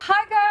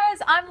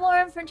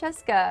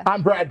Francesca.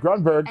 I'm Brad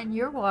Grunberg. And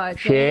you're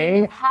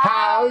watching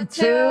How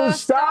to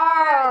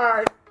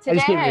Start. I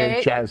just gave you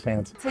a jazz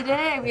hands.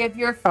 Today we have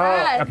your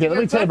friend. Okay, let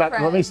me tell you about,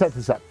 let me set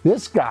this up.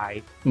 This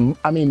guy,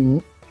 I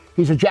mean,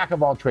 he's a jack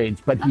of all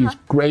trades, but he's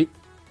great.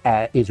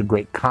 He's a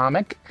great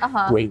comic,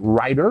 great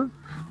writer,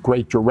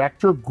 great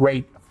director,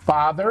 great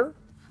father,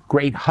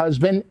 great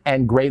husband,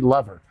 and great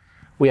lover.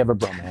 We have a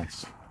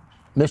bromance.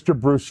 Mr.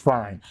 Bruce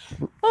Fine.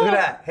 Look at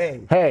that.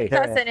 Hey. Hey.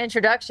 That's an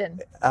introduction.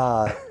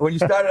 When you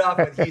started off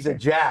with he's a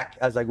jack,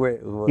 I was like, wait.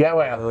 Yeah,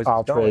 well,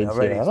 all trades.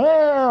 Yeah.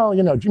 Well,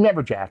 you know, do you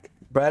remember Jack?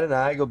 Brad and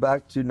I go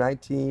back to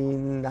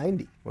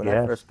 1990 when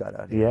I first got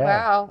out here. Yeah.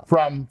 Wow.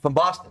 From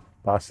Boston.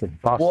 Boston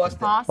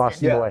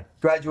Yeah. boy.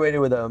 Graduated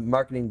with a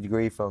marketing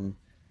degree from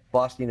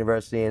Boston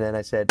University, and then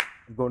I said,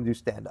 I'm going to do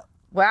stand-up.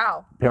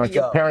 Wow. Parents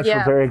were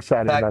very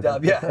excited about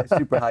Packed that. up,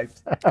 super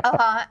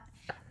hyped.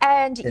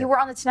 And you were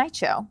on the Tonight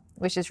Show,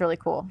 which is really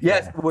cool.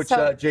 Yes, which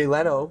So- Jay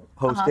Leno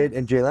hosted,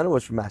 and Jay Leno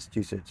was from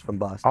Massachusetts, from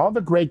Boston. All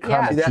the great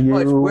Yeah. comics. See,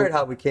 it's weird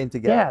how we came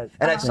together. Yeah.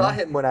 And I saw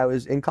him when I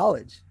was in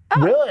college.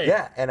 Really?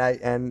 Yeah, and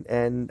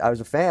I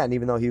was a fan,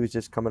 even though he was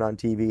just coming on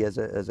TV as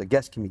a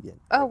guest comedian.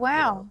 Oh,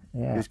 wow.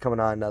 He was coming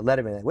on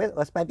Letterman. Like, wait,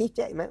 what's my beef,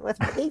 Jay, man? What's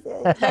my beef?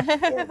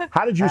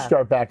 How did you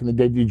start back in the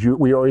day?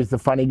 Were you always the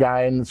funny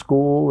guy in the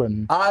school?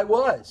 And I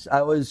was.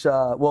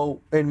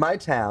 Well, in my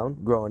town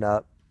growing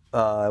up,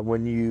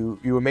 when you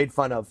were made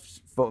fun of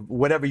for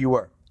whatever you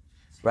were,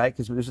 right?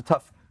 Because it was a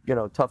tough,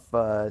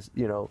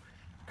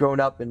 growing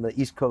up in the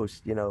East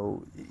Coast,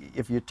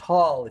 if you're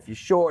tall, if you're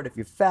short, if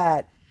you're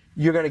fat,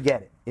 you're gonna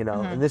get it,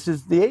 And this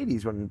is the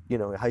 80s when, in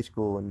high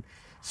school. And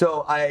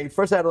so I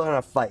first had to learn how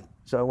to fight.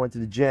 So I went to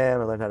the gym,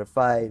 I learned how to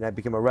fight, and I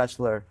became a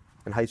wrestler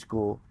in high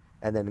school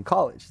and then in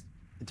college,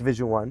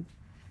 Division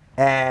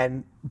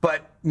I.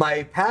 But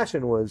my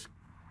passion was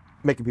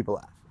making people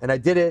laugh. And I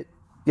did it,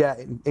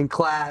 in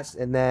class,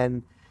 and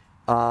then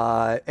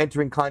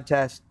entering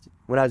contests.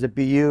 When I was at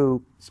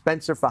BU,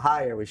 Spencer for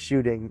Hire was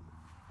shooting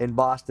in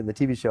Boston, the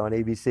TV show on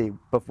ABC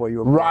before you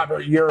were born.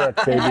 Robert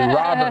Urich, baby.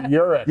 Robert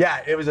Urich.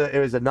 Yeah, it was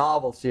a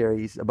novel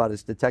series about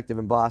this detective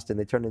in Boston.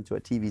 They turned it into a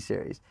TV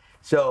series.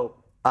 So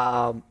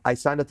I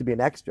signed up to be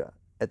an extra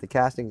at the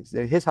casting.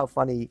 Here's how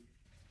funny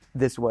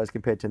this was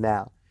compared to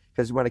now.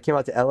 Because when I came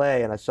out to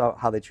LA and I saw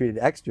how they treated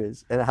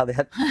extras and how they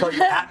had called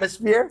you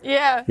atmosphere.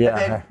 Yeah. Yeah.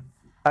 And then,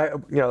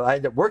 I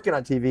ended up working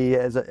on TV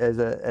as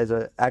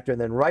a actor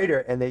and then writer.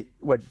 And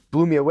what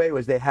blew me away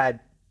was they had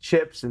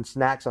chips and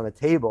snacks on the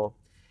table.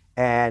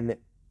 And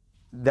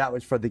that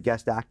was for the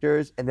guest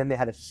actors, and then they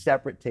had a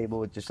separate table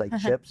with just like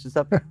chips and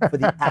stuff for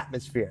the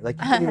atmosphere. Like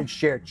you couldn't even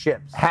share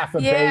chips. Half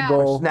a Yeah.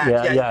 bagel.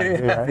 Snacks,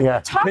 Yeah.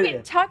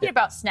 Talking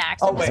about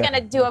snacks, I'm just wait.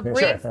 going to do a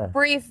brief.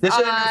 This is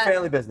a new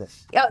family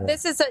business.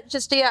 This is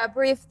just a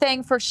brief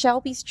thing for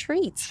Shelby's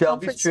Treats.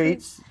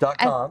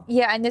 Shelby'sTreats.com.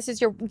 And this is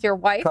your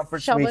wife,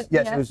 Comfort Shelby. Sweets.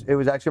 Yes, it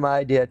was actually my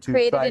idea to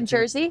Created try in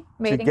Jersey,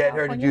 made to in get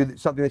her to California. do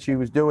something that she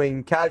was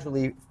doing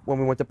casually when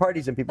we went to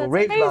parties and people That's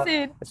raved about.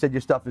 amazing. I said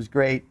your stuff is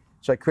great,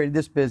 so I created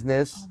this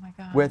business Oh my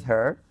God. with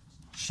her.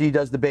 She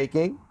does the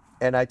baking,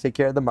 and I take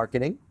care of the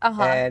marketing.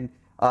 And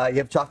you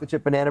have chocolate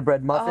chip banana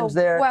bread muffins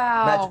there.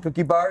 wow. Magic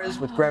cookie bars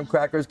with graham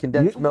crackers,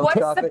 condensed milk What's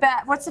chocolate.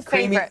 What's the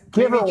creamy- favorite?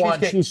 Give her creamy one.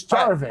 cheesecake. She's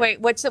starving.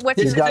 Wait, what's This your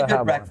is gotta a have good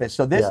one. breakfast.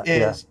 So this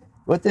is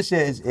what this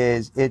is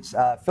it's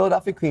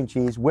Philadelphia cream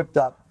cheese whipped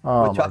up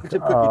Oh with my chocolate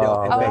chip God. cookie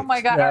dough and Oh baked.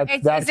 my God!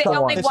 That's Is it the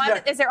only one.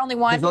 one? Is there only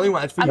one? There's only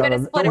one. It's for I'm you.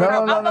 gonna split it. No,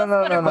 from- no, I'm no, gonna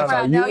no, split no, it no,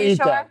 from- no. No, you eat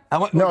sure?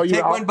 that. No, you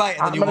take one bite and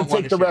then I'm you gonna want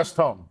one take to the share. rest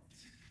home.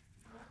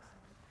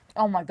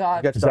 Oh my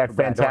God! Got Is stuff that for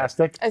Brad.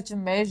 fantastic? It's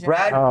amazing.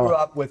 Brad grew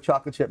up with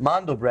chocolate chip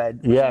mandel bread,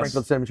 Yes.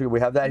 sprinkled cinnamon sugar. We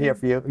have that here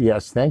for you.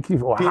 Yes, thank you.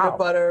 Wow. Peanut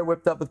butter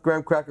whipped up with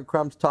graham cracker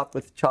crumbs, topped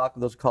with chocolate.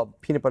 Those are called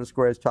peanut butter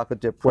squares, chocolate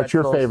dip. What's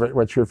your pretzels, favorite?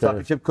 What's your favorite?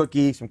 Chocolate chip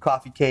cookie, some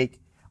coffee cake.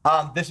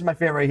 This is my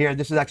favorite right here.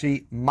 This is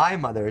actually my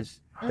mother's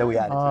that we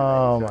added.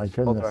 Oh, to my it's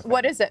both of goodness. our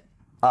What is it?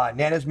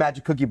 Nana's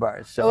Magic Cookie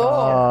Bars. So,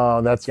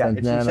 Oh, that's yeah,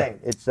 it's fantastic.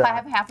 insane. It's I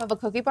have half of a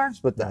cookie bar.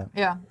 split that.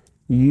 Yeah.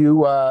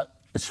 You,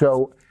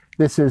 so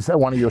this is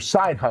one of your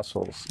side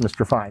hustles,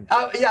 Mr. Fine.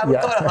 Oh yeah, we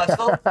call it a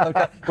hustle.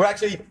 Okay. We're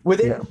actually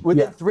within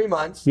Yeah. 3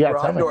 months. Yeah, we're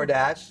tell on me.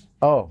 DoorDash.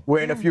 Oh. We're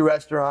in a few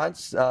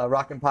restaurants,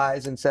 Rockin'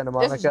 Pies in Santa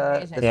This is Monica.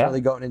 amazing. That's Yeah.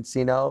 really going in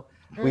Encino.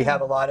 We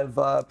have a lot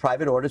of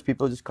private orders.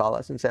 People just call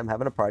us and say, "I'm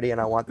having a party and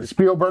I want this."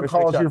 Spielberg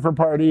Christmas calls stuff." you for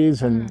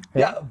parties and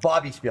Yeah,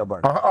 Bobby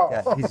Spielberg. Oh.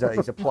 Yeah,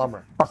 he's a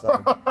plumber,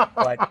 so,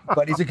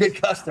 but he's a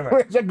good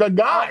customer. he's a good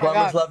guy.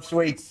 Plumbers love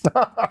sweets.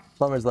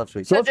 Plumbers love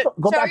sweets. So let's go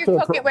So are back you to the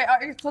cooking? Wait,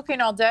 are you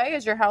cooking all day?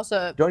 Is your house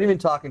a? Don't even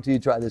talk until you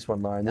try this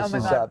one, Lauren. This Oh my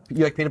is God.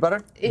 you like peanut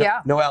butter?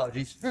 Yeah. No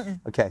allergies.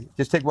 Okay,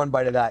 just take one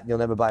bite of that, and you'll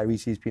never buy a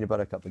Reese's peanut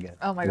butter cup again.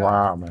 Oh my God!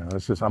 Wow, man,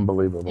 this is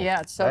unbelievable. Yeah,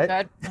 it's so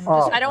Right? good.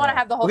 Oh, I don't want to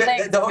have the whole Okay,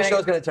 thing. the whole so I'm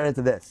show's gonna- going to turn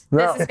into this.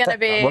 No. This is gonna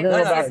be. We're gonna go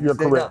No, back to your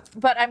no, career.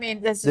 But I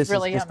mean, this is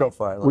really just yummy. go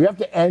for it. We have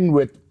to end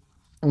with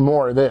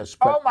more of this.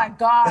 But Oh my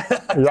God! is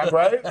that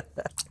right?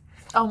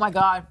 Oh my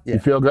God! You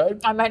feel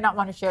good? I might not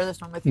want to share this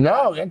one with you.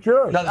 No, it's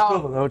yours. No, it's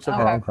cool. No, it's okay.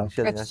 Okay.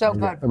 Shit, It's yeah. so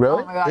good.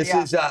 Really? Oh my God! This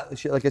yeah.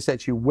 is, like I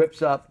said, she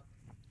whips up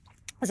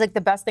It's like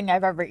the best thing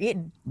I've ever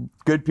eaten.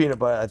 Good peanut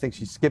butter. I think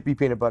she's Skippy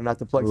peanut butter. Not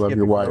to plug Love Skippy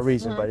your for wife. no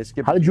reason, but it's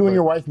Skippy. How did you and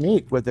your peanut wife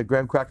meet? butter. With the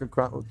graham cracker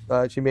crumb.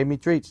 She made me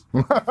treats.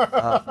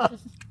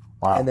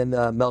 Wow. And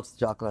then melts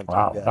chocolate on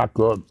Wow, top. Yeah. that's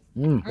good.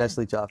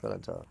 Nestle chocolate on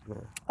top. Yeah.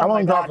 I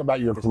want to God. talk about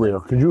your career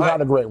because you've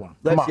had a great one.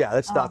 Come on.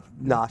 Let's stop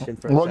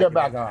noshing for a We'll second. get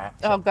back on that.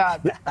 Oh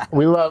God,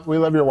 We love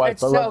your wife.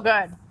 it's I so love-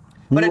 good.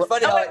 But it's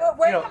funny Oh, how wait,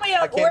 where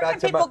I came where back can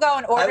to people go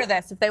and order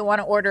this if they want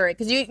to order it?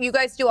 Because you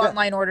guys do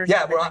online orders.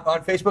 Yeah, and we're everything.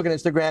 on Facebook and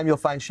Instagram. You'll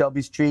find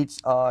Shelby's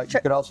Treats. You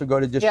could also go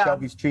to just Yeah.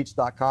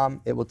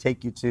 shelbystreats.com. It will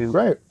take you to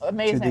Great.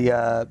 Amazing.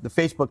 to the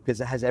Facebook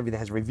because it has everything. It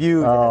has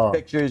reviews, it Oh. has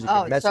pictures. You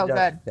Oh, can it's so message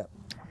us. good.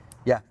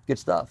 Yeah, good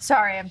stuff.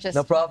 Sorry, I'm just.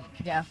 No problem.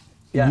 Yeah.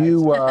 Yeah,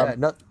 You,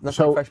 nothing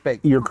so fresh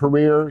baked. your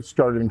career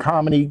started in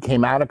comedy,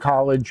 came out of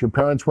college. Your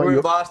parents went. We were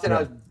in you- Boston. Yeah.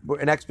 I was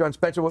an extra on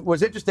Spencer. What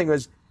was interesting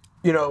was,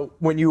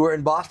 when you were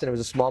in Boston, it was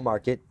a small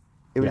market.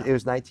 It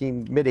was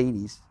mid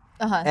 80s,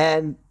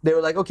 and they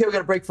were like, okay, we're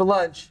gonna break for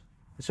lunch.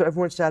 So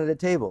everyone sat at a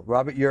table.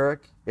 Robert Urich.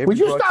 Would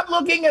you stop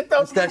looking at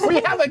those? That's-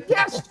 We have a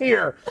guest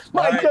here.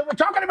 My All right. God, we're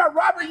talking about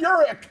Robert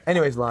Urich.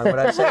 Anyways, Lon, what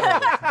I was saying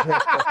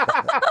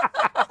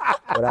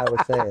what I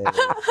was saying is,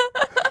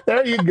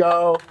 There you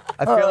go.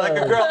 I feel like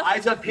a girl.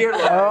 Eyes up here,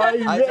 Lon. Oh, Eyes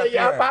yeah, up yeah,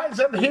 here. eyes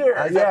up here.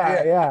 Eyes up Yeah,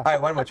 here. yeah. All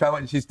right, one more. Try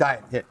one. She's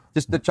dying. Here,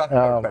 just the chocolate.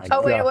 Oh, pretzel. my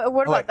Oh wait, Yeah.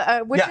 what Oh, about wait.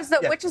 the which Yeah, is the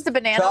yeah. which is the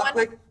banana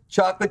chocolate, one?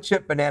 chocolate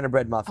chip banana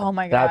bread muffin. Oh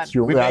my God. That's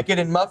your. We that's- make it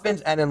in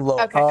muffins and in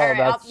loaves. Okay, all right.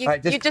 that's- You, all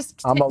right, you just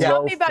I'm a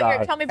tell me loaf about guy.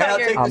 your. Tell me And about I'll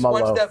your. take this I'm a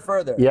one loaf. step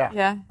further. Yeah.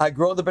 Yeah. I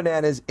grow the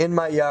bananas in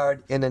my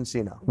yard in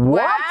Encino.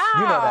 What?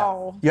 You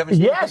know that. You haven't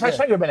seen Yes, it? I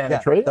saw your banana Yeah,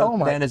 tree. those Oh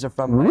my. bananas are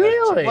from my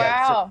Really? yard.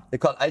 Wow. They're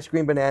called ice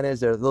cream bananas.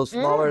 They're a little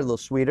smaller, a little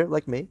sweeter,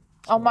 like me.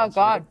 Oh my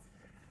God.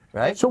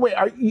 Right? So wait,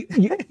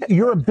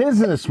 you're a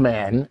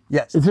businessman.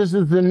 Yes. This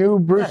is the new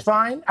Bruce Yes.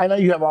 Fine? I know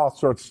you have all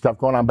sorts of stuff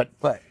going on, but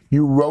Right.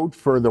 you wrote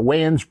for the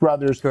Wayans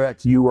brothers.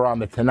 Correct. You were on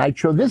the Tonight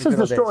Show. This is Good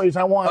the old days. stories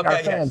I want our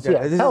Okay, fans. yes,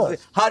 Yeah, This tell is,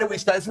 us. how do we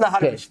start? This is not how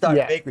do we start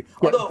Yeah. a bakery.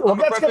 Yeah. Although, Well, I'm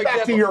a let's get perfect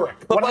back to example. Urich.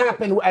 But What by the way,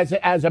 happened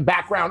as a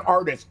background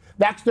artist?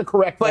 That's the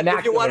correct But if you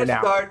vernacular want to now.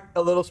 start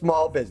a little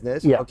small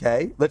business, Yeah.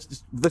 okay,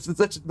 let's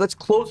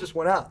close this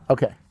one out.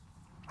 Okay.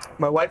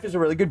 My wife is a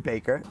really good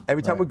baker.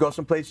 Every time we go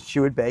someplace,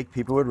 she would bake.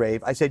 People would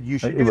rave. I said, you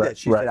should do Right, this.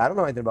 She right. said, I don't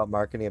know anything about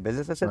marketing a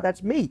business. I said,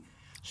 that's me.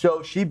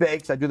 So she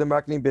bakes. I do the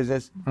marketing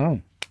business.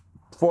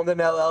 Formed an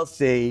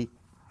LLC.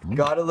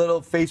 Got a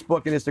little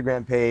Facebook and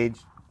Instagram page.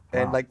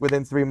 And like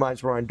within 3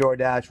 months, we're on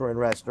DoorDash. We're in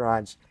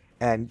restaurants.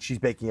 And she's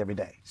baking every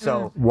day.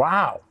 So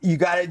Wow. you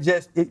got to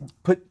just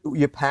put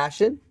your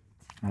passion.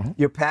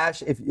 Your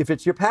passion. If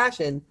it's your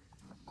passion,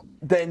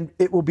 then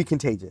it will be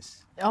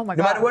contagious. Oh my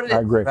No matter God. what it is, I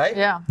agree. right?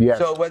 Yeah. Yes.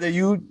 So whether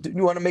you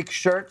want to make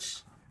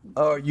shirts,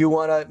 or you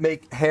want to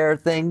make hair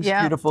things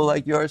Yeah. beautiful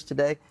like yours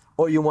today,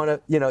 or you want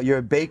to, you're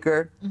a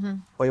baker,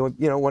 or you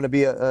want to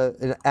be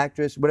an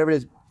actress, whatever it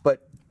is,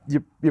 but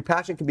your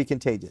passion can be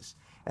contagious.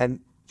 And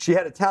she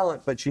had a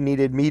talent, but she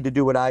needed me to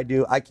do what I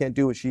do. I can't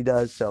do what she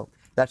does, so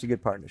that's a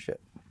good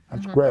partnership.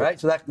 That's great. All right,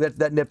 so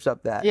that nips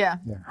up that. Yeah.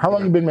 Yeah. How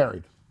long have you been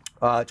married?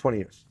 20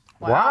 years.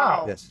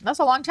 Wow. Yes. That's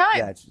a long time.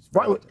 Yeah, it's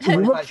Why, you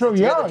look so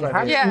young.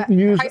 How did Yeah. you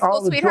use High school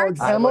all the sweethearts?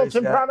 George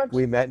Hamilton products?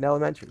 We met in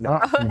elementary. No.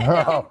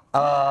 No.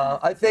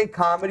 I think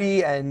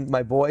comedy and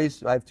my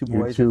boys. I have two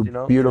Your boys. two as you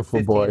know, beautiful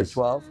 15 and boys.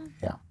 12.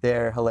 Yeah.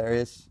 They're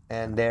hilarious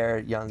and they're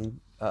young,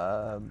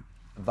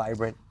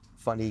 vibrant,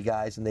 funny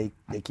guys, and they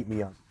keep me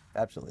young.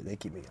 Absolutely, they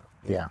keep me young.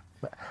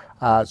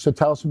 Yeah. So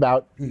tell us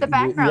about The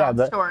background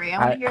story. I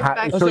wanna hear the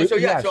background.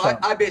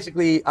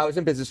 So I was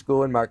in business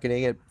school and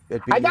marketing at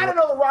I gotta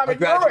know the Robert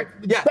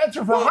Urich,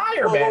 Spencer for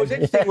Hire, What was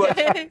man.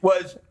 interesting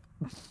was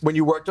when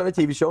you worked on a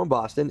TV show in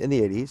Boston in the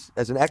 80s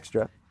as an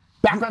extra,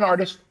 Background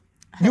artist.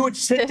 you would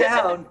sit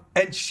down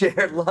and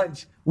share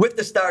lunch with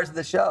the stars of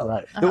the show.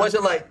 Right. There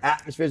wasn't like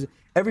atmospheres.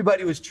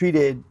 Everybody was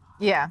treated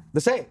Yeah.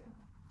 the same.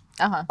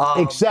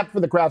 Except for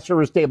the craft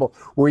service table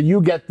where you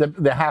get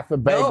the half a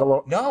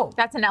bagel. No.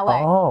 That's in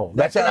LA. Oh,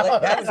 That's LA.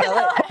 That's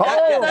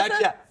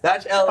LA.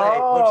 That's LA.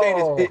 What I'm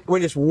saying is,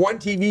 when it's one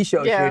TV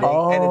show Yeah. shooting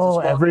and it's a Oh,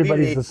 small everybody's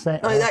community, the same.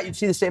 Not only that, you'd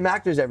see the same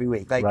actors every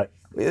week. Like Right.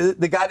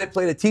 the guy that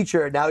played a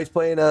teacher, now he's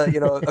playing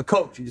a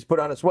coach. You just put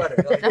on a sweater.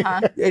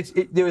 Like,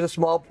 there was a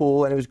small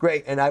pool and it was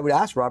great. And I would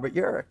ask Robert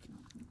Urich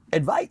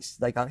advice,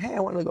 like, hey, I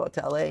want to go out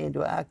to LA and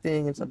do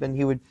acting and something.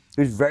 He was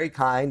very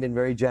kind and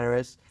very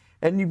generous.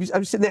 And I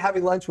was sitting there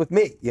having lunch with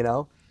me,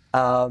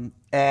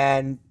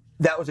 and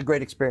that was a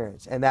great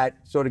experience. And that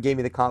sort of gave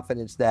me the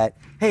confidence that,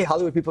 hey,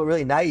 Hollywood people are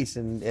really nice,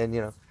 and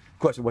of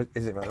course it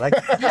isn't really like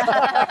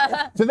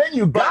that. So then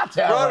you got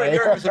to Robert LA.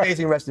 Urich was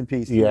amazing, rest in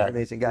peace. He was Yeah, an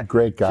amazing guy.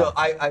 great guy. So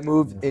I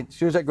moved, as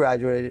soon as I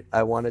graduated,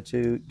 I wanted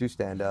to do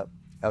stand-up.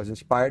 I was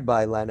inspired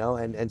by Leno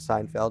and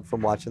Seinfeld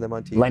from watching them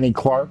on TV. Lenny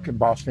Clark,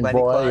 Boston Lenny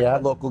boy, Clark, yeah.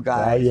 the local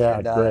guy. Yeah,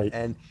 and, great.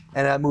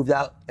 And I moved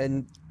out,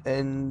 and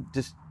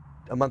just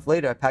a month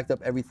later, I packed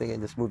up everything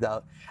and just moved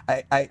out.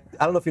 I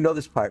don't know if you know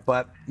this part,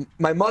 but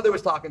my mother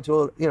was talking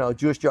to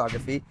Jewish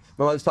geography.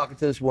 My mother was talking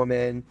to this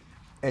woman,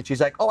 and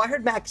she's like, "Oh, I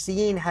heard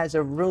Maxine has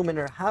a room in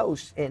her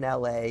house in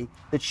LA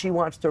that she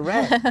wants to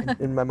rent."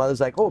 and my mother's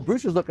like, "Oh,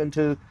 Bruce is looking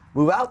to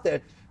move out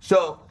there."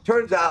 So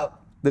turns out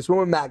this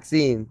woman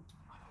Maxine,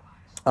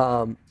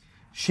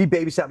 she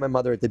babysat my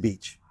mother at the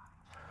beach.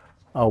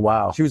 Oh,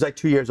 wow. She was like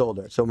 2 years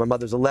older. So my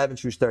mother's 11,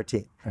 she was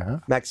 13.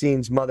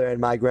 Maxine's mother and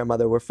my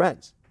grandmother were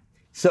friends.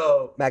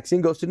 So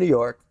Maxine goes to New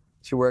York.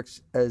 She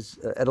works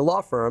at a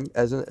law firm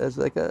as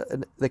like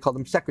they call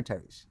them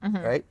secretaries,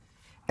 right?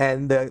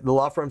 And the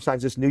law firm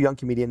signs this new young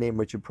comedian named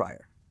Richard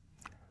Pryor.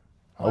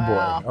 Oh,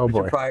 boy. Oh, boy.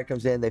 Richard Pryor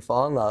comes in, they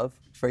fall in love.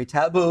 It's very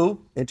taboo,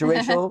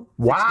 interracial.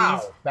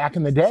 Wow. 60s, Back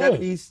in the day.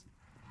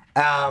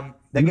 70s.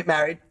 They get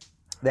married.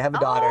 They have a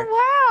daughter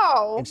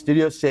Oh, wow. in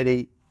Studio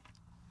City.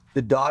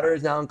 The daughter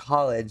is now in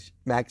college.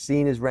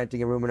 Maxine is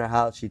renting a room in her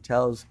house. She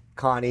tells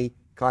Connie.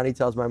 Connie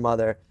tells my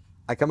mother,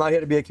 I come out here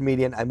to be a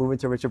comedian. I move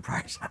into Richard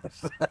Pryor's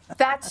house.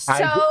 That's I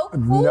so d-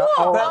 cool. no,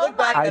 Oh I look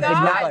back my I at did that.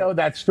 God. not know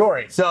that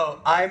story.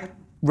 So I'm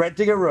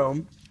renting a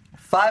room,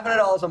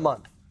 $500 a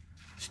month.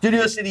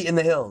 Studio City in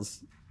the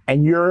hills.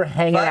 And you're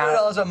hanging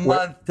out. $500 a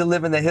month to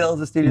live in the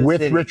hills of Studio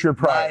with City. Richard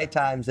Pryor. My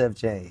times have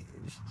changed.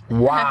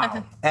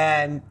 Wow.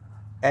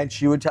 And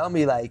she would tell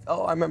me like,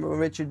 oh, I remember when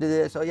Richard did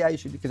this. Oh yeah, you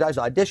should, because I was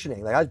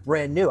auditioning. Like I was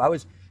brand new. I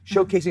was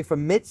showcasing for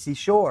Mitzi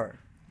Shore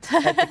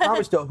at the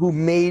Comedy Store,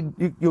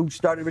 who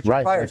started Richard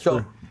Right, Pryor. that's So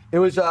true. it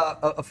was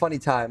a funny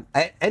time.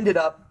 I ended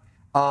up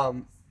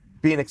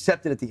being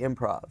accepted at the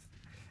Improv,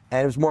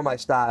 and it was more my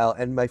style.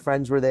 And my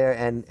friends were there,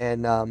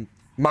 and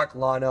Mark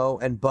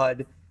Lano and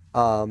Bud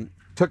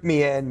took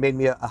me in, made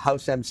me a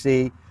house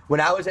MC.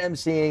 When I was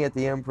MCing at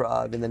the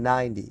Improv in the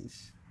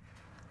 '90s.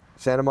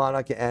 Santa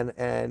Monica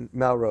and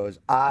Melrose,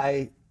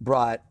 I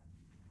brought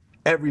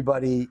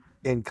everybody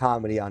in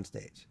comedy on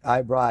stage.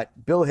 I brought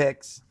Bill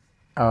Hicks,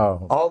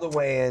 Oh. all the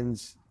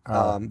Wayans,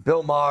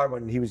 Bill Maher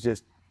when he was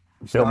just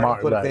starting Maher,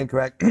 to put right. it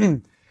incorrect.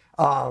 Name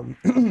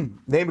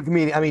a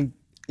comedian. I mean,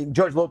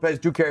 George Lopez,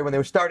 Drew Carey when they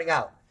were starting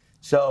out.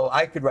 So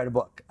I could write a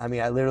book. I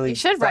mean, I literally. You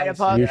should write a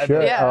book. You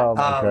should? Yeah. Oh,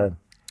 my God.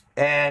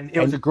 And it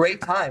was a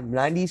great time.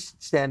 90s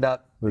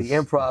stand-up, the Was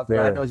Improv,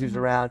 there. God knows he was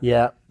around.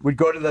 Yeah. We'd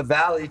go to the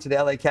Valley, to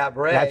the LA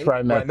Cabaret. That's where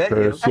I met you.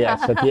 Bruce.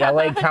 Yes, at the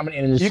LA Comedy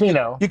in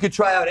Encino. You could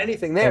try out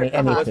anything there. It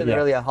wasn't yeah.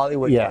 really a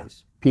Hollywood Yeah.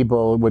 place. A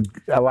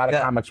lot of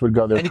Yeah. comics would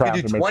go there. And you could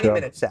do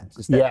 20-minute sets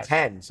instead Yes. of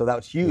 10. So that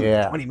was huge.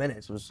 Yeah. 20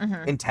 minutes was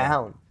in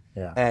town.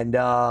 Yeah. And,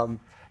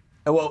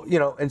 well,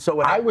 and so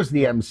what I was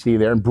the MC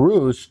there, and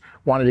Bruce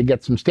wanted to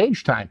get some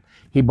stage time.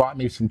 He bought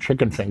me some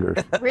chicken fingers.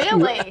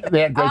 Really?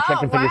 They had great Oh,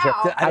 chicken fingers.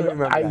 wow. I don't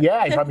remember that.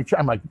 Yeah, he brought me.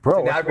 I'm like,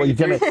 bro, now I bring you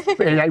you give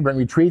me? And I bring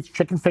me treats,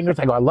 chicken fingers.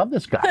 I go, I love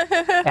this guy,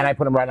 and I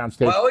put him right on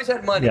stage. Well, I always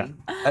had money. Yeah.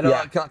 I know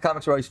Yeah.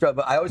 comics are always struggling,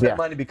 but I always Yeah. had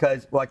money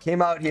because, I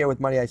came out here with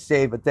money I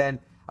saved, but then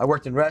I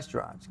worked in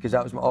restaurants because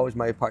that was always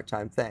my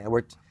part-time thing. I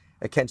worked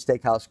at Kent's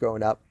Steakhouse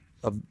growing up,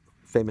 of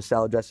famous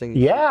salad dressing.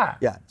 Yeah.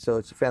 Yeah, so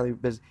it's a family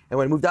business. And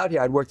when I moved out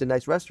here, I'd worked in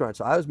nice restaurants.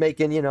 So I was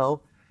making,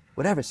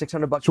 whatever,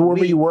 $600 So a where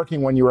were week. you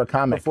working when you were a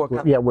comic? Before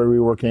comedy. Yeah, where were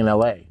you working in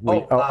LA?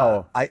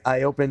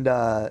 I opened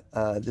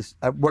this.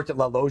 I worked at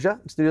La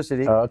Loja in Studio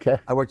City. Oh, okay.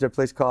 I worked at a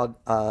place called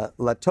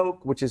La Toque,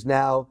 which is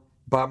now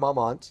Bar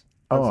Marmont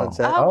on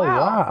Sunset. Oh, Oh, wow.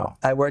 wow.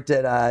 I worked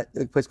at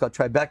a place called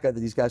Tribeca that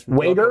these guys from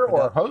New York Waiter opened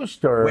or up.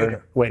 host or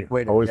Waiter.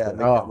 Always Yeah, waiter.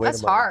 make Oh, that waiter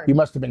That's money. hard. you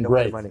must have been No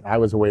waiter great. money. I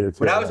was a waiter too.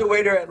 When I was a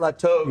waiter at La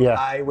Toque, Yeah.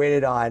 I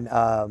waited on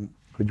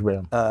Who'd you wait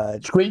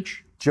on?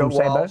 Screech. Joe from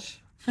Saved by- Walsh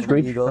from the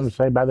Screech Eagles. from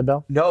Saved by the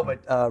Bell. no, but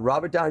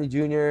Robert Downey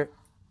Jr.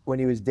 when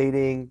he was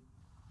dating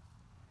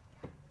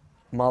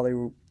Molly.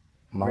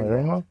 Molly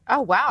Ringwald?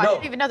 Oh, wow. I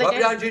didn't even know they Robert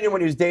did. Downey Jr.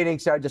 when he was dating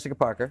Sarah Jessica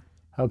Parker.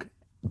 Okay.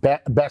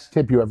 Best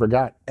tip you ever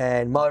got?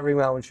 And Molly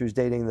Ringwald when she was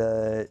dating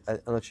I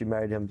don't know if she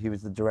married him. He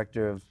was the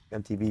director of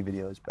MTV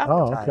videos back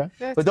Oh, at the time. okay.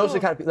 That's But those are cool. the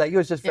kind of people, like, it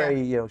was just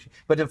very,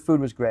 but the food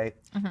was great.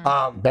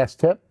 Best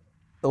tip?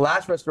 The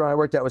last restaurant I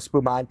worked at was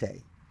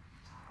Spumante,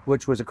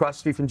 which was across the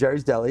street from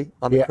Jerry's Deli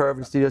on the Yeah. curve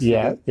in Studio City.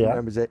 Yeah, yeah.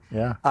 Remembers it?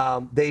 Yeah.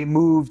 They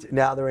moved,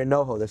 now they're in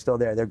NoHo. They're still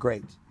there. They're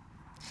great.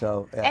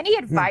 So, yeah. Any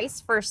advice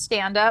for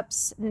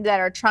stand-ups that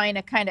are trying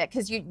to kind of,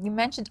 because you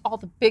mentioned all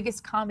the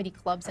biggest comedy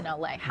clubs in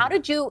LA. How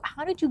did you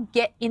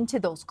get into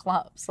those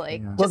clubs?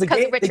 Like Well, just the because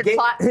game- of Richard the game-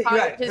 Pryor,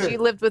 right. because you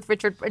lived with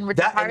Richard in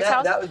Richard that, Pryor's and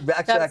house? that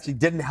was actually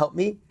didn't help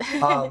me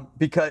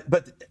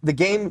but the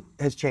game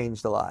has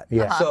changed a lot.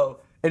 Yeah.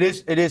 So it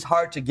is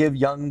hard to give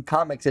young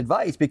comics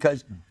advice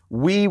because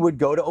we would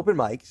go to open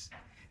mics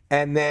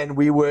and then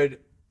we would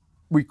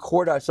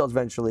record ourselves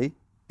eventually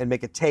and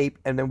make a tape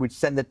and then we'd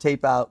send the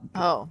tape out.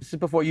 Oh. This is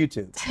before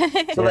YouTube.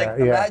 So Yeah.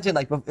 imagine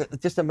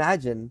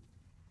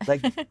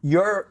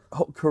your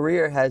whole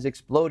career has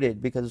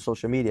exploded because of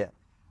social media.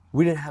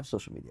 We didn't have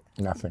social media.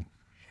 Nothing.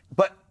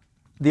 But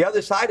the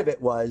other side of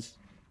it was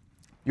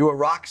you were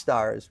rock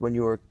stars when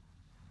you were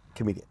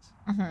comedians.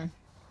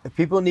 If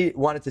people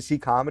wanted to see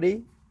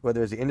comedy, whether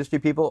it was the industry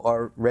people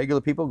or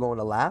regular people going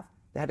to laugh,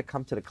 they had to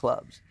come to the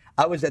clubs.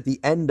 I was at the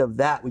end of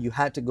that where you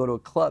had to go to a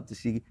club to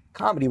see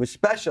comedy. It was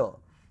special.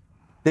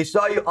 They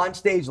saw you on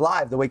stage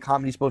live the way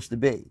comedy's supposed to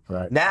be.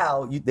 Right.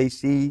 Now they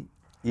see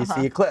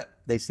see a clip.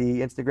 They see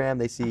Instagram,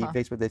 they see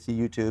Facebook, they see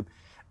YouTube.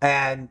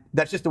 And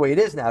that's just the way it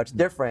is now. It's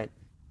different.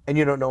 And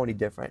you don't know any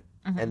different.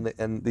 And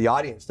the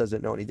audience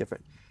doesn't know any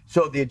different.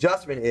 So the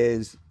adjustment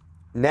is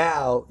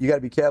now you got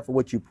to be careful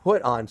what you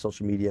put on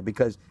social media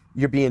because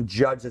you're being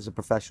judged as a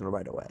professional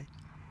right away.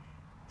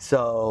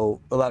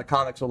 So a lot of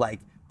comics will like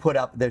put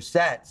up their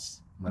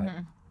sets,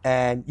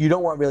 and you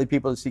don't want really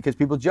people to see because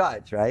people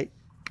judge, right?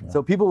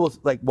 So people will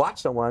like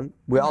watch someone.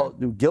 We all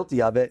do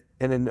guilty of it,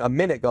 and in a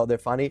minute go, they're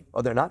funny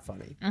or they're not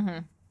funny.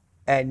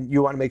 And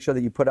you want to make sure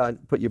that you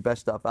put your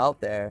best stuff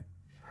out there,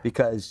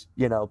 because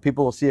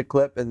people will see a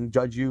clip and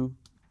judge you.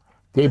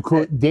 Dave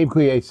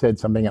Coulier said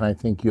something, and I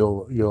think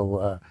you'll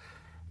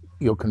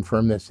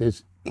confirm this.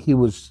 Is he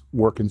was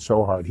working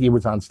so hard. He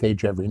was on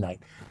stage every night.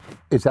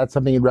 Is that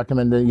something you'd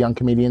recommend to young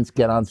comedians?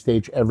 Get on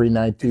stage every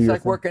night. It's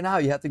like working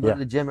out. You have to go to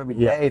the gym every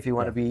day if you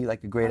want to be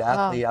like a great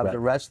athlete. I was a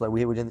wrestler.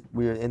 We were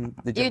in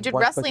the gym. You did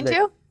wrestling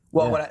too?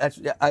 Well, when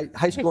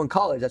high school and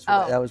college,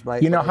 that was my.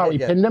 You know how he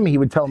pinned him? He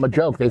would tell him a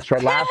joke. They'd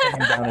start laughing him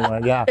down.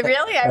 Anyway. Yeah.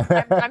 Really?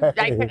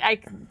 I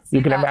can see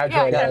You can that. imagine.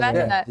 Yeah, I can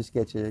imagine that. Just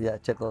get you,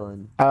 tickle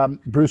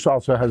and. Bruce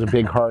also has a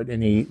big heart,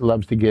 and he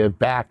loves to give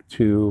back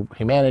to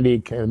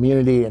humanity,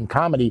 community, and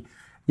comedy.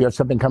 You have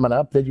something coming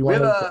up that you want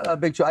We to? have a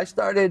big show. I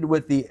started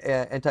with the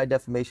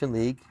Anti-Defamation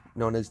League,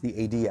 known as the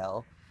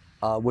ADL,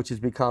 which has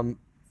become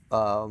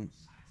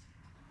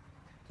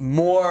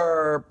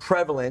more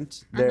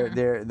prevalent.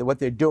 What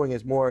they're doing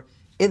is more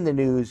in the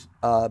news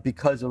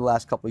because of the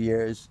last couple of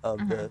years of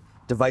the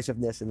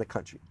divisiveness in the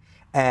country.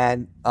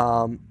 And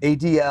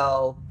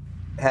ADL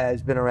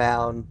has been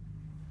around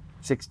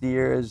 60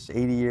 years,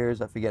 80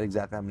 years, I forget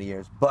exactly how many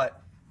years. But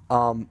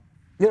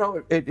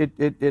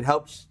it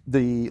helps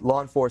the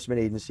law enforcement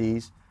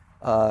agencies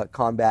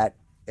combat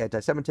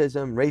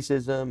anti-Semitism,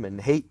 racism, and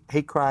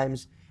hate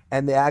crimes,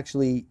 and they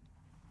actually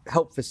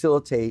help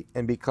facilitate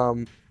and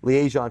become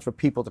liaisons for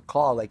people to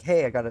call. Like,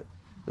 hey,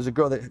 there's a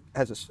girl that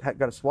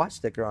got a SWAT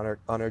sticker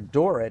on her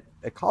door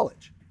at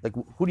college. Like,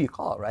 who do you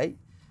call, right?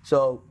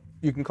 So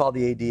you can call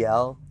the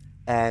ADL,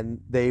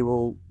 and they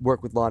will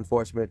work with law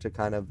enforcement to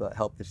kind of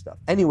help this stuff.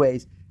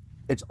 Anyways.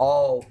 It's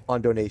all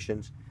on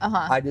donations.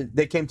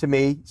 They came to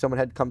me. Someone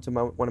had come to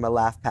one of my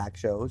Laugh Pack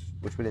shows,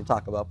 which we didn't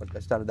talk about, but I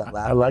started that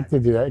Laugh Pack. I like to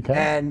do that.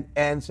 Okay.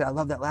 And so I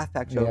love that Laugh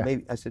Pack show. Yeah.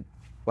 Maybe I said,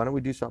 why don't we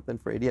do something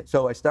for ADL?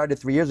 So I started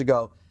 3 years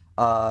ago,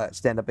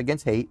 Stand Up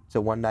Against Hate. So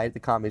one night at the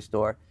Comedy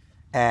Store,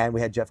 and we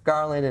had Jeff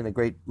Garlin and a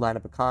great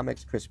lineup of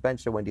comics, Chris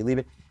Spencer, Wendy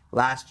Liebman.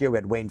 Last year we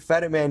had Wayne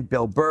Fetterman,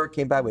 Bill Burr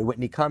came by, we had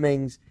Whitney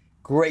Cummings.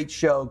 Great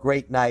show,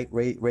 great night,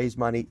 raised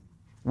money.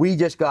 We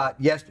just got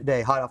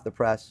yesterday, hot off the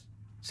press,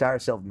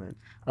 Sarah Silverman.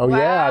 Oh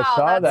yeah, I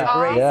saw that's that.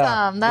 Awesome.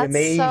 Yeah. That's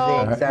Amazing.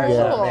 so Sarah cool.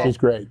 Silverman. She's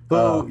great.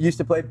 Who used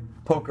to play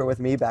poker with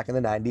me back in the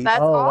 90s. That's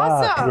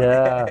awesome.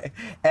 Wow.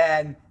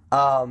 Yeah.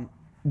 And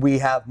we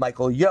have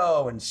Michael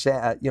Yo and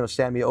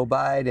Sammy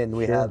Obeid, and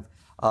we have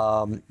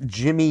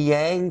Jimmy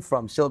Yang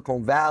from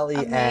Silicon Valley.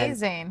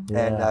 Amazing.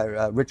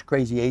 And Rich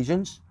Crazy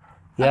Asians.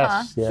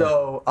 Yes. Yeah.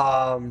 So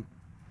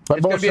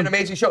it's going to be an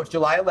amazing show. It's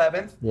July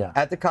 11th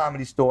at the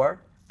Comedy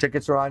Store.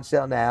 Tickets are on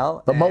sale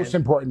now. But most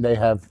important, they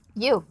have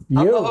you.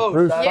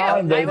 Bruce I'm Fein,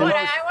 I baby. want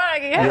to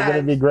get You're going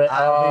to be great.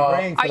 I'll be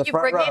bringing for Are the you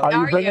front bringing- row.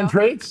 Are you bringing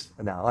treats?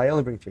 No, I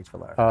only bring treats for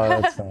Laura. Oh,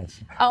 that's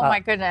nice. Oh my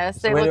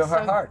goodness, they way look to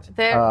her so. heart.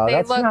 They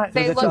that's look. nice.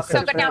 They It's look so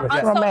just good. Now on it's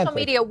social romantic.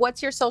 media,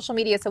 what's your social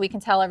media so we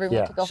can tell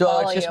everyone to go So follow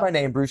it's just you? my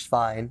name, Bruce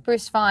Fein.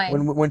 Bruce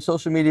Fein. When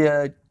social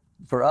media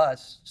for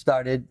us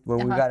started, when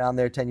we got on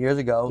there 10 years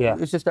ago, it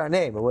was just our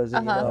name. It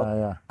wasn't,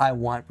 I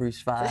want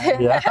Bruce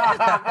Fein. Yeah.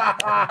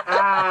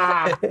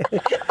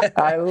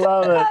 I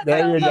love it.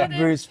 There you go.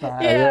 Bruce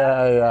Fein.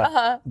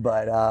 Yeah.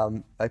 But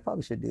I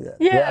probably should do that.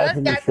 Yeah, I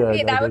think you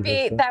should. that would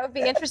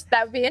be interesting.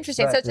 That would be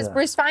interesting. So it's just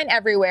Bruce Fein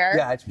everywhere.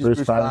 Yeah, it's just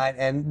Bruce Fein.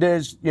 And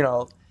there's,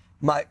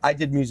 I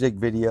did music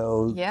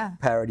video,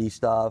 parody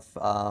stuff,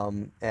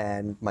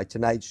 and my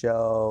Tonight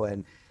Show,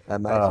 and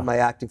my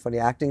funny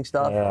acting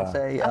stuff, I'll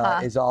say,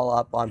 is all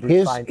up on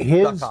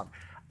BruceFein.com.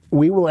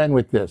 We will end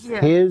with this.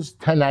 Yeah. His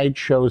Tonight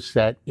Show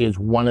set is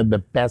one of the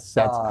best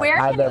sets Where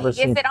I've ever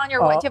seen. Is it on your?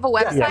 Do you have a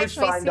website? Yeah, Can we see?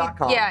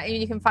 BruceFein.com. Yeah,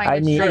 you can find it. I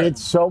mean, Sure.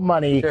 it's so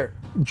money. Sure.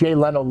 Jay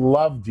Leno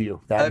loved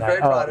you that I'm night.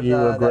 very proud of you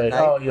were that great. night.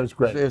 Oh, it was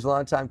great. It was a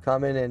long time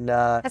coming, and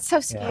That's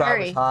so the crowd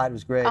scary. was hot. It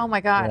was great. Oh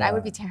my God, Yeah. I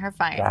would be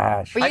terrified.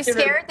 Gosh. Were I you can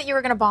scared that you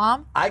were gonna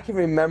bomb? I can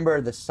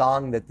remember the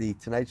song that the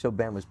Tonight Show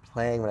band was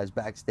playing when I was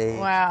backstage.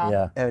 Wow.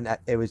 Yeah. And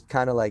it was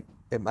kind of like,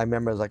 I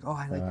remember I was like,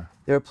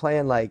 they were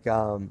playing like,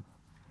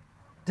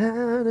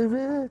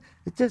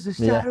 it's just a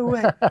shot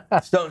away.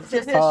 Stone,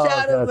 just a shot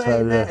that's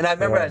away. right, yeah. And I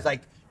remember Yeah. I was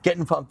like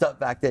getting pumped up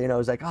back there. I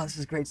was like, oh, this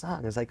is a great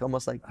song. It's like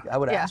almost like I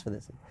would have asked for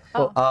this.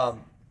 Oh.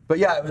 But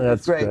yeah, it was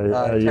That's great.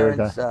 great.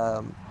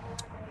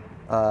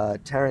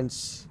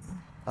 Terrence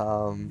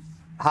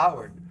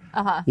Howard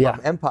Yeah.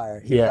 from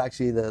Empire. He was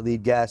actually the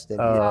lead guest. And,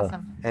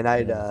 Awesome. and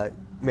I'd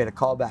made a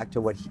callback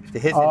to to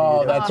his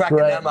Oh, interview. They were that's cracking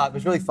great. them up. It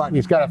was really fun.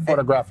 He's got a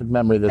photographic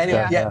memory, this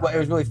Anyway, guy. well, it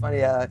was really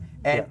funny. And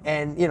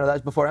that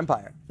was before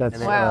Empire. That's-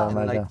 and then, Wow. and oh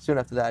my like God. soon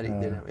after that, he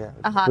did it.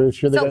 Yeah.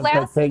 Bruce, you're the So guy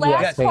that's gonna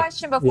last take-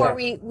 question before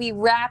Yeah. we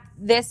wrap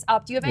this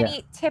up. Do you have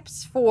any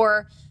tips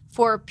for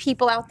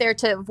people out there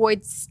to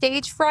avoid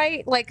stage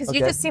fright? Like, because you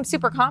Okay. just seem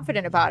super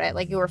confident about it.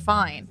 Like you were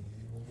fine.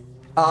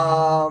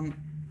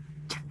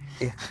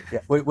 Yeah.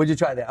 Would you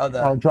try that? Oh,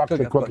 the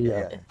chocolate cookie,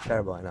 yeah.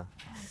 Terrible, I know.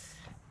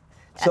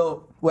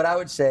 So what I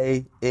would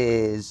say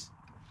is,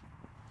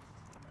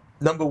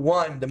 number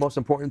one, the most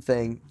important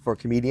thing for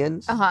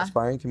comedians,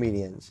 aspiring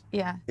comedians,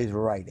 Yeah. is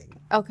writing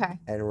Okay.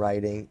 and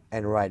writing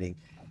and writing.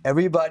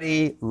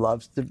 Everybody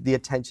loves the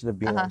attention of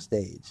being on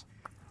stage.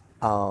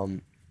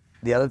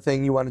 The other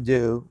thing you want to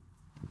do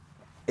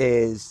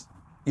is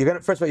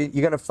first of all,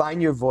 you're gonna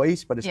find your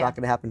voice, but it's not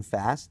gonna happen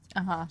fast.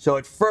 So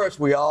at first,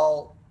 we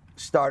all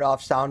start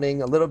off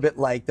sounding a little bit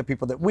like the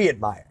people that we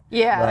admire.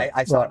 Yeah. Right?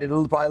 I sounded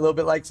probably a little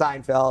bit like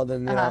Seinfeld,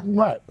 and you know,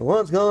 Right.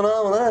 what's going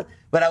on with that?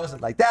 But I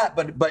wasn't like that.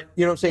 But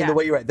you know what I'm saying? Yeah. The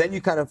way you write, then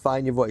you kind of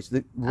find your voice.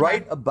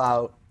 Write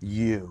about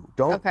you.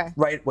 Don't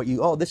write what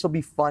you. Oh, this will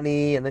be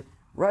funny, and then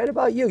write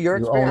about you, your Your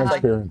experience. own Like,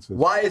 experiences.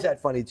 why is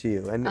that funny to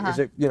you? And is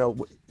it, you know,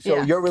 so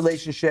Yeah. your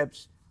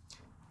relationships.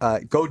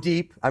 Go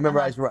deep. I remember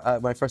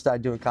when I first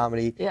started doing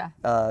comedy.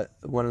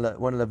 One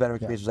of the veteran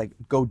comedians was like,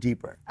 "Go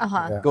deeper.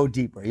 Go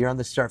deeper. You're on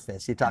the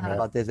surface. You're talking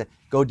about this.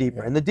 Go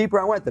deeper." And the deeper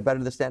I went, the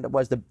better the stand-up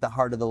was. The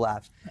harder the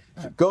laughs.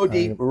 So go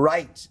deep.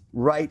 Write,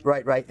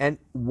 and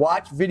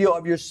watch video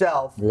of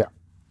yourself.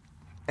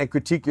 And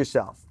critique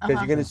yourself,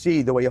 because you're gonna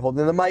see the way you're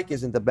holding the mic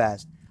isn't the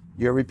best.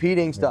 You're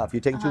repeating stuff.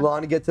 You're taking too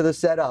long to get to the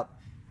setup.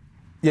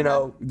 You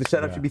know, the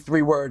setup should be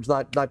 3 words,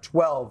 not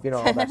 12, you know,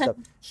 all that stuff.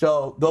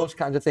 So those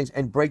kinds of things.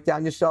 And break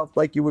down yourself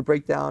like you would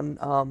break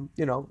down,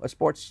 you know, a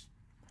sports.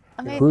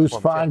 Amazing. Bruce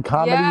Fine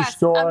Comedy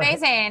Store.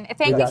 Amazing.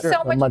 Thank you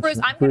so much,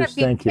 Bruce. I'm going to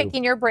be thank you.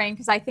 picking your brain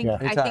because I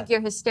think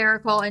you're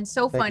hysterical and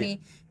so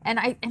funny. And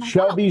I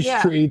Shelby's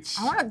Treats.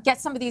 I want to get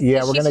some of these. Yeah,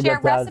 Does we're she gonna share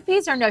get that.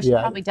 recipes or no? She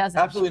probably doesn't.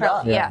 Absolutely She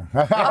probably, not.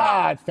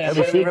 Yeah.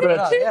 Family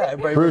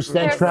secrets. Bruce,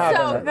 thanks for They're having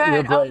so us. good.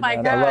 You're great, Oh my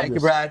man. God. I love Thank you,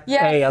 this. Brad.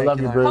 Yes. Hey, I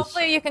love you, Bruce.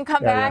 Hopefully you can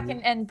come back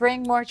and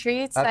bring more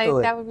treats.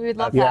 Absolutely. We would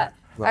love Yeah. that.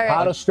 All right.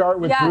 How to start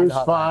with Bruce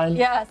Fine.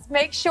 Yes,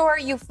 make sure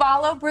you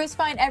follow Bruce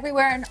Fine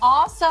everywhere, and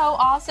also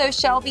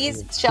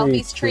Shelby's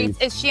Treats.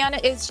 Is she on?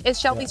 Is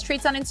Shelby's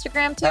Treats on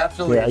Instagram too?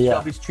 Absolutely.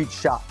 Shelby's Treat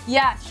Shop.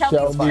 Yeah,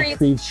 Shelby's Shelby's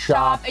Treats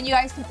Shop. Shop, and you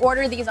guys can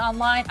order these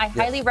online. I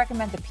highly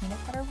recommend the peanut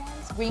butter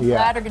ones. Green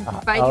Glad are going to be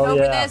fighting over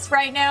this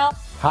right now.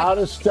 How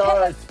to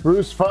start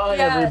Bruce Fine,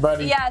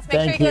 everybody. Yes,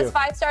 make sure you give us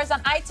 5 stars on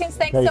iTunes.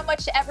 Thanks so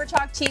much to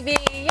EverTalk TV.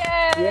 Yay!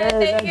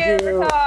 Thank you, EverTalk.